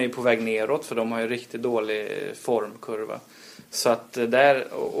över men är på väg neråt, för de har ju riktigt dålig formkurva. Så att där,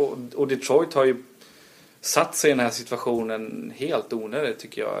 och Detroit har ju satt sig i den här situationen helt onödigt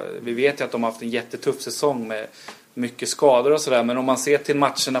tycker jag. Vi vet ju att de har haft en jättetuff säsong med mycket skador och sådär. Men om man ser till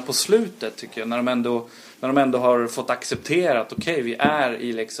matcherna på slutet tycker jag, när de ändå har fått acceptera att okej, vi är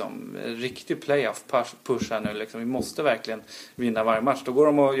i liksom riktig playoff push här nu. Liksom. Vi måste verkligen vinna varje match. Då går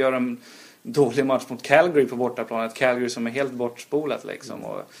de och gör en dålig match mot Calgary på bortaplanet. Calgary som är helt bortspolat liksom.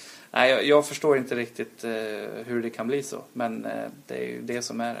 Och, nej, jag förstår inte riktigt hur det kan bli så. Men det är ju det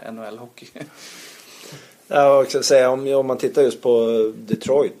som är NHL-hockey. Jag ska säga, om man tittar just på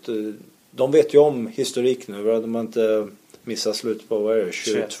Detroit, de vet ju om historik nu. De har inte missat slut på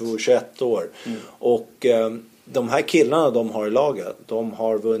 21 år. Och de här killarna de har i laget, de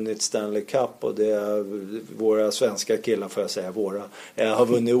har vunnit Stanley Cup, och det är våra svenska killar, får jag säga, har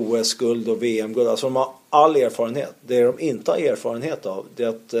vunnit OS-guld och VM-guld. Alltså de har all erfarenhet. Det de inte har erfarenhet av, det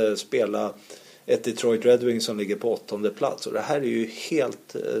är att spela ett Detroit Red Wings som ligger på 8:e plats. Och det här är ju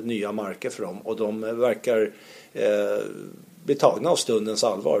helt nya marker för dem. Och de verkar bli tagna av stundens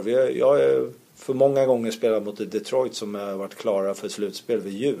allvar. Jag har för många gånger spelat mot ett Detroit som har varit klara för slutspel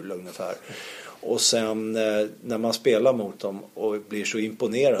vid jul ungefär. Och sen när man spelar mot dem och blir så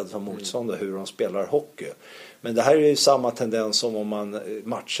imponerad som motståndare hur de spelar hockey. Men det här är ju samma tendens som om man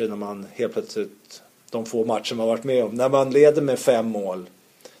matcher när man helt plötsligt, de få matcher man har varit med om, när man leder med 5 mål.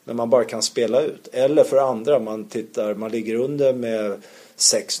 när man bara kan spela ut. Eller för andra, man ligger under med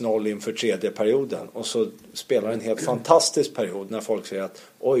 6-0 inför tredje perioden och så spelar en helt fantastisk period när folk säger att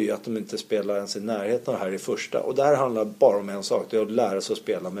oj, att de inte spelar ens i närheten av här i första. Och det här handlar bara om en sak, det är att lära sig att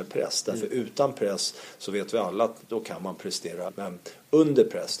spela med press. Därför utan press så vet vi alla att då kan man prestera. Men under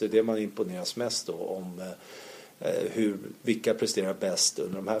press, det är det man imponeras mest då om vilka presterar bäst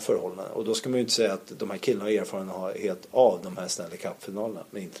under de här förhållandena. Och då ska man ju inte säga att de här killarna har erfarenhet av de här Stanley Cup-finalerna,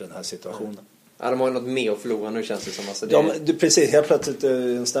 men inte den här situationen. Ja, de har ju något mer att förlora nu, känns det som. Alltså precis, helt plötsligt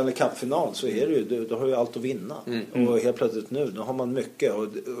en Stanley Cup-final så är det ju, då har ju allt att vinna. Och helt plötsligt nu har man mycket. Och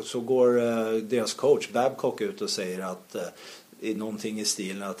så går deras coach Babcock ut och säger att någonting i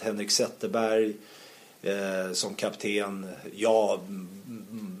stilen att Henrik Zetterberg som kapten,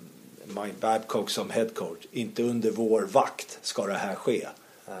 Mike Babcock som headcoach, inte under vår vakt ska det här ske.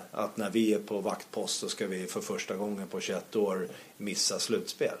 Att när vi är på vaktpost så ska vi för första gången på 21 år missa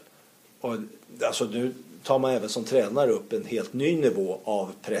slutspel. Och alltså nu tar man även som tränare upp en helt ny nivå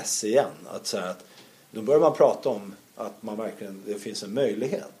av press igen. Att säga att då börjar man prata om att man verkligen, det finns en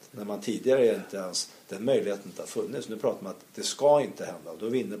möjlighet. När man tidigare inte ens, den möjligheten inte har funnits. Nu pratar man att det ska inte hända. Då är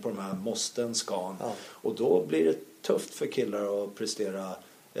vi inne på de här måsten, skan. Ja. Och då blir det tufft för killar att prestera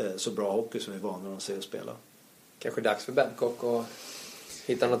så bra hockey som vi är vana att se och spela. Kanske dags för Babcock att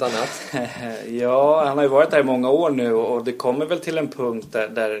hitta något annat. Ja, han har ju varit där i många år nu och det kommer väl till en punkt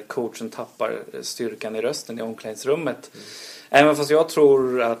där coachen tappar styrkan i rösten i omklädningsrummet. Även fast jag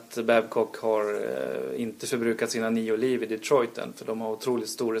tror att Babcock har inte förbrukat sina 9 liv i Detroit än, för de har otroligt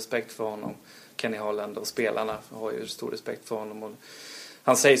stor respekt för honom. Kenny Holland och spelarna har ju stor respekt för honom. Och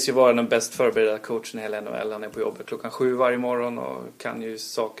han sägs ju vara den bäst förberedda coachen i hela NHL. Han är på jobbet 7:00 varje morgon och kan ju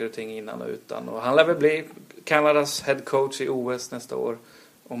saker och ting innan och utan. Och han lär väl bli Kanadas head coach i OS nästa år.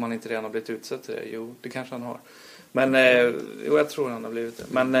 Om han inte redan har blivit utsett till det. Jo, det kanske han har. Men jag tror han har blivit det.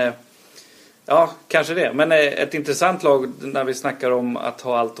 Men ja, kanske det. Men ett intressant lag när vi snackar om att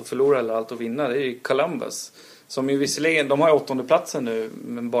ha allt att förlora eller allt att vinna, det är ju Columbus. Som ju visserligen, de har ju 8:e platsen nu,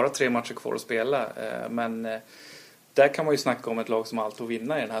 men bara 3 matcher kvar att spela. Men där kan man ju snacka om ett lag som har allt att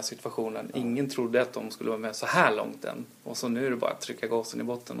vinna i den här situationen. Ingen trodde att de skulle vara med så här långt än. Och så nu är det bara att trycka gasen i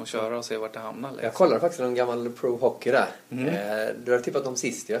botten och köra och se vart det hamnar. Liksom. Jag kollade faktiskt en gammal pro hockey där. Du har tippat dem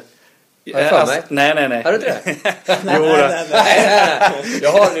sist ju. Ja? Nej. Har du inte det? Nej.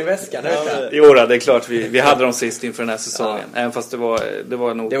 Jag har den i väskan. Jo, det är klart. Vi hade dem sist inför den här säsongen. Ja. Även fast det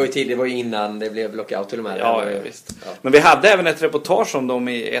var nog... Det var ju tidigt, det var ju innan det blev lockout till och med. Ja, visst. Ja. Men vi hade även ett reportage om dem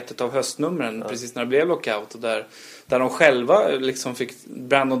i ett av höstnumren. Precis när det blev lockout. Och där de själva liksom fick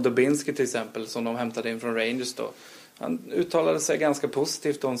Brandon Dubinsky till exempel, som de hämtade in från Rangers då. Han uttalade sig ganska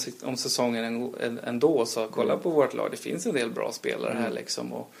positivt om säsongen ändå och sa, kolla på vårt lag, det finns en del bra spelare här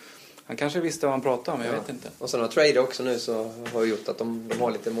liksom. Och han kanske visste vad han pratade om, jag vet inte. Och sen har trade också nu så har gjort att de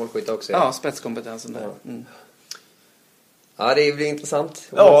har lite målskytte också. Ja, spetskompetensen där. Ja, det blir intressant.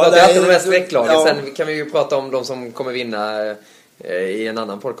 Ja, det är alltid de här sträcklagen. Ja. Sen kan vi ju prata om de som kommer vinna i en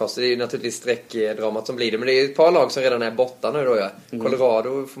annan podcast. Det är ju naturligtvis sträckdramat som blir det. Men det är ju ett par lag som redan är borta nu då. Ja.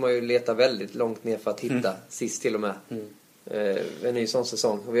 Colorado får man ju leta väldigt långt ner för att hitta sist till och med. En ny sån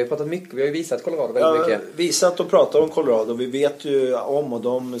säsong. Och vi har pratat mycket, vi har ju visat Colorado väldigt mycket. Visat och pratat om Colorado. Vi vet ju om, och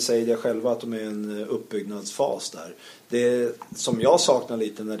de säger det själva, att de är i en uppbyggnadsfas där. Det som jag saknar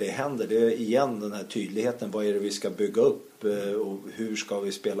lite när det händer, det är igen den här tydligheten. Vad är det vi ska bygga upp och hur ska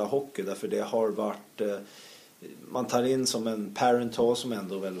vi spela hockey? Därför det har varit... Man tar in som en parent som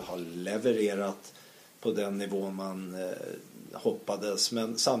ändå väl har levererat på den nivån man hoppades.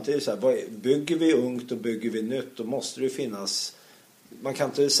 Men samtidigt så här, bygger vi ungt och bygger vi nytt, då måste det finnas... Man kan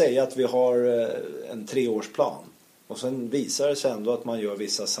inte säga att vi har en 3-årsplan. Och sen visar det sig ändå att man gör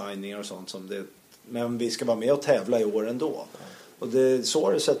vissa signingar och sånt som det... Men vi ska vara med och tävla i år ändå. Och det, så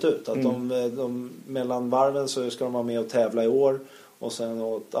har det sett ut. Att de mellan varven så ska de vara med och tävla i år. Och sen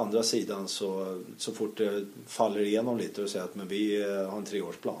åt andra sidan så fort det faller igenom lite och säger att men vi har en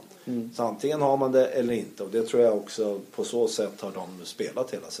 3-årsplan. Så antingen har man det eller inte. Och det tror jag också på så sätt har de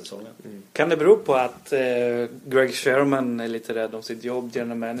spelat hela säsongen. Kan det bero på att Greg Sherman är lite rädd om sitt jobb,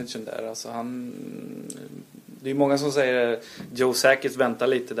 general managern där? Alltså det är många som säger Joe Sakic väntar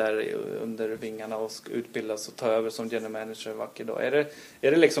lite där under vingarna och utbildas och ta över som general manager vacker dag.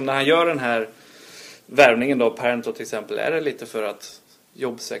 Är det liksom när han gör den här värvningen då, Parento till exempel, är det lite för att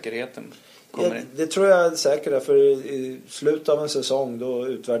jobbsäkerheten kommer in? Det tror jag säkert, för i slutet av en säsong då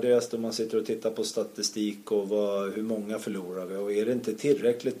utvärderas det, man sitter och tittar på statistik och hur många förlorar vi, och är det inte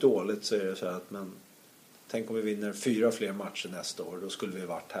tillräckligt dåligt så är det så här att men tänk om vi vinner 4 fler matcher nästa år, då skulle vi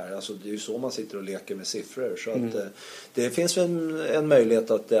varit här. Alltså det är ju så man sitter och leker med siffror, så att det finns en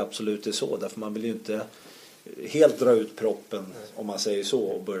möjlighet att det absolut är så, därför man vill ju inte helt dra ut proppen om man säger så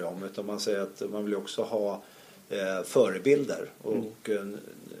och börja om, utan man säger att man vill också ha förebilder och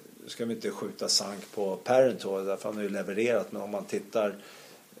ska vi inte skjuta sank på Parenthood därför han har ju levererat, men om man tittar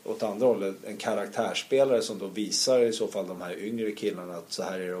åt andra hållet, en karaktärsspelare som då visar i så fall de här yngre killarna att så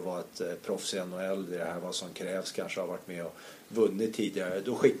här är det att vara ett proffs i NHL, det här vad som krävs, kanske har varit med och vunnit tidigare,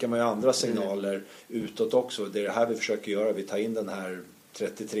 då skickar man ju andra signaler utåt också. Det är det här vi försöker göra, vi tar in den här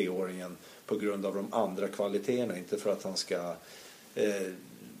 33-åringen på grund av de andra kvaliteterna, inte för att han ska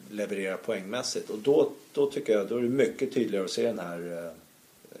leverera poängmässigt, och då tycker jag då är det mycket tydligare att se den här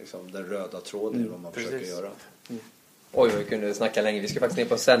liksom, den röda tråden i vad man försöker göra. Oj, vi kunde snacka länge. Vi ska faktiskt ner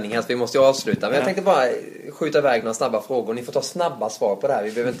på en sändning här så vi måste ju avsluta. Men jag tänkte bara skjuta iväg några snabba frågor. Ni får ta snabba svar på det här.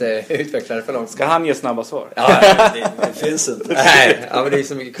 Vi behöver inte utveckla det för långt. Ska han ge snabba svar? Ja, det finns inte. Nej, ja, men det är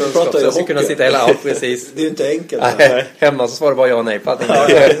så mycket kunskap så jag skulle kunna sitta hela precis. Det är ju inte enkelt. Nej, hemma så svarar bara ja och nej på allting.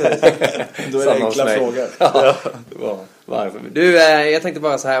 Då är det enkla frågor. Ja. Varför? Du, jag tänkte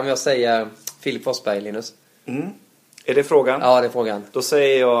bara så här, om jag säger Filip Forsberg, Linus. Är det frågan? Ja, det är frågan. Då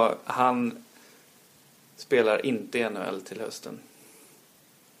säger jag, han spelar inte i NHL till hösten.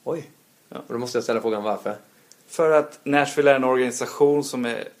 Oj. Ja. Och då måste jag ställa frågan varför. För att Nashville är en organisation som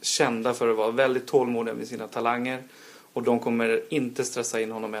är kända för att vara väldigt tålmodiga med sina talanger. Och de kommer inte stressa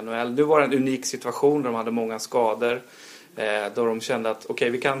in honom i NHL. Nu var det en unik situation där de hade många skador. Då de kände att okej,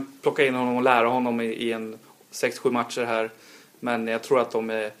 vi kan plocka in honom och lära honom i en 6-7 matcher här. Men jag tror att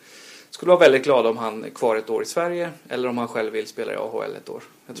de skulle vara väldigt glada om han är kvar ett år i Sverige. Eller om han själv vill spela i AHL ett år.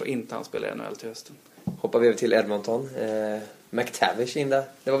 Jag tror inte han spelar i NHL till hösten. Hoppar vi över till Edmonton. McTavish in där.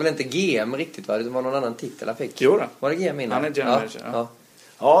 Det var väl inte GM riktigt, va? Det var någon annan titel han fick. Jo då. Var det GM innan? Han är general manager. Ja.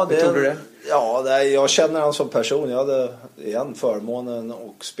 Ja, Hur tog du det? Ja, jag känner han som person. Jag hade igen förmånen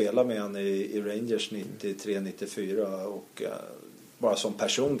att spela med han i Rangers 93-94 och bara som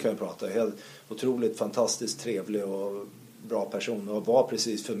person kan jag prata. Helt otroligt fantastiskt trevlig och bra person och var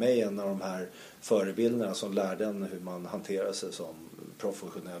precis för mig en av de här förebilderna som lärde en hur man hanterar sig som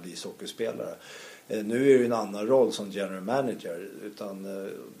professionell ishockeyspelare. Nu är det en annan roll som general manager, utan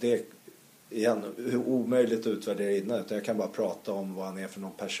det igen, hur omöjligt att utvärdera innan, utan jag kan bara prata om vad han är för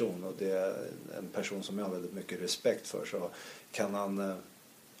någon person, och det är en person som jag har väldigt mycket respekt för. Så kan han,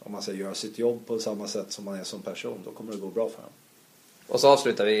 om man säger, göra sitt jobb på samma sätt som han är som person, då kommer det gå bra för honom. Och så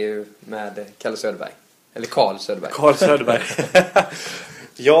avslutar vi ju med Kalle Söderberg. Eller Carl Söderberg. Carl Söderberg.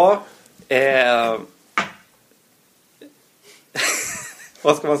 Ja.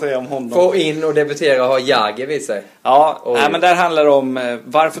 Vad ska man säga om honom? Få in och debutera och ha Jagger vid sig. Ja, men där handlar det om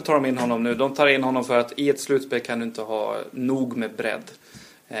varför tar de in honom nu? De tar in honom för att i ett slutspel kan du inte ha nog med bredd.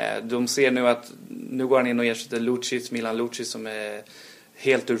 De ser nu att nu går han in och ersätter Milan Lucic som är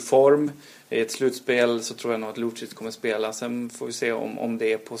helt ur form. I ett slutspel så tror jag nog att Lucic kommer spela. Sen får vi se om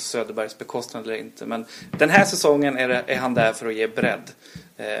det är på Söderbergs bekostnad eller inte. Men den här säsongen är han där för att ge bredd.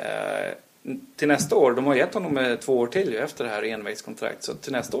 Till nästa år, de har gett honom 2 år till efter det här envägskontrakt. Så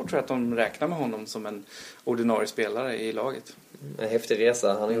till nästa år tror jag att de räknar med honom som en ordinarie spelare i laget. En häftig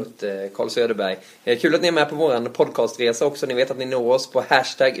resa han har gjort, Carl Söderberg. Kul att ni är med på vår podcastresa också. Ni vet att ni når oss på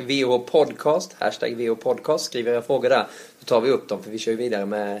 #VHPodcast. #VHPodcast. Skriver era frågor där. Så tar vi upp dem, för vi kör vidare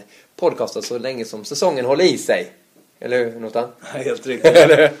med podcaster så länge som säsongen håller i sig. Eller hur, Notan? Helt riktigt.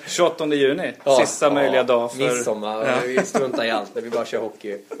 28 juni, sista möjliga dag för midsommar. Ja. Vi struntar i allt när vi bara kör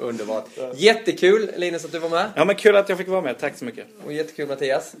hockey. Underbart. Jättekul, Linus, att du var med. Ja, men kul att jag fick vara med. Tack så mycket. Och jättekul,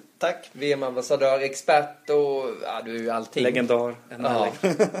 Mattias. Tack. VM-ambassadör, expert och du är ju allting. Legendar.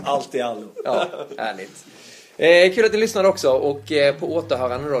 Allt i allo. Ja, härligt. Kul att ni lyssnade också, och på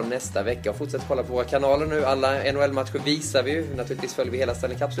återhörande då nästa vecka. Och fortsätt kolla på våra kanaler nu. Alla NHL-matcher visar vi ju. Naturligtvis följer vi hela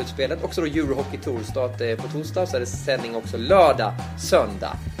Stanley Cup-slutspelet. Också då Eurohockey Tour start på torsdag. Så är det sändning också lördag,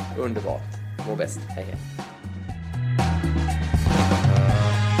 söndag. Underbart. Må bäst. Hej hej.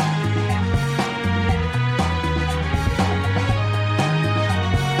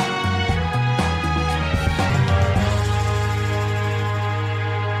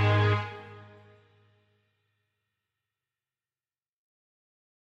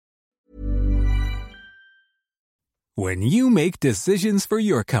 When you make decisions for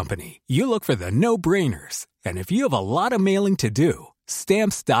your company, you look for the no-brainers. And if you have a lot of mailing to do,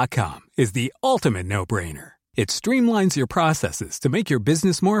 Stamps.com is the ultimate no-brainer. It streamlines your processes to make your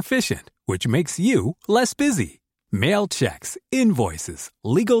business more efficient, which makes you less busy. Mail checks, invoices,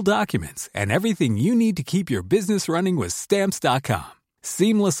 legal documents, and everything you need to keep your business running with Stamps.com.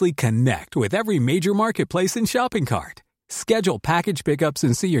 Seamlessly connect with every major marketplace and shopping cart. Schedule package pickups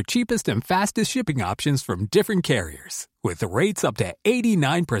and see your cheapest and fastest shipping options from different carriers. With rates up to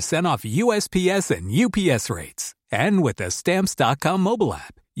 89% off USPS and UPS rates. And with the Stamps.com mobile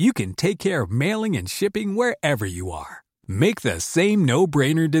app, you can take care of mailing and shipping wherever you are. Make the same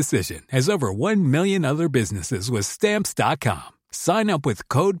no-brainer decision as over 1 million other businesses with Stamps.com. Sign up with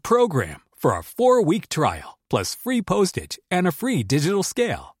code PROGRAM for a 4-week trial, plus free postage and a free digital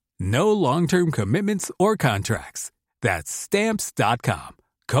scale. No long-term commitments or contracts. That's Stamps.com.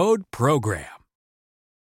 Code PROGRAM.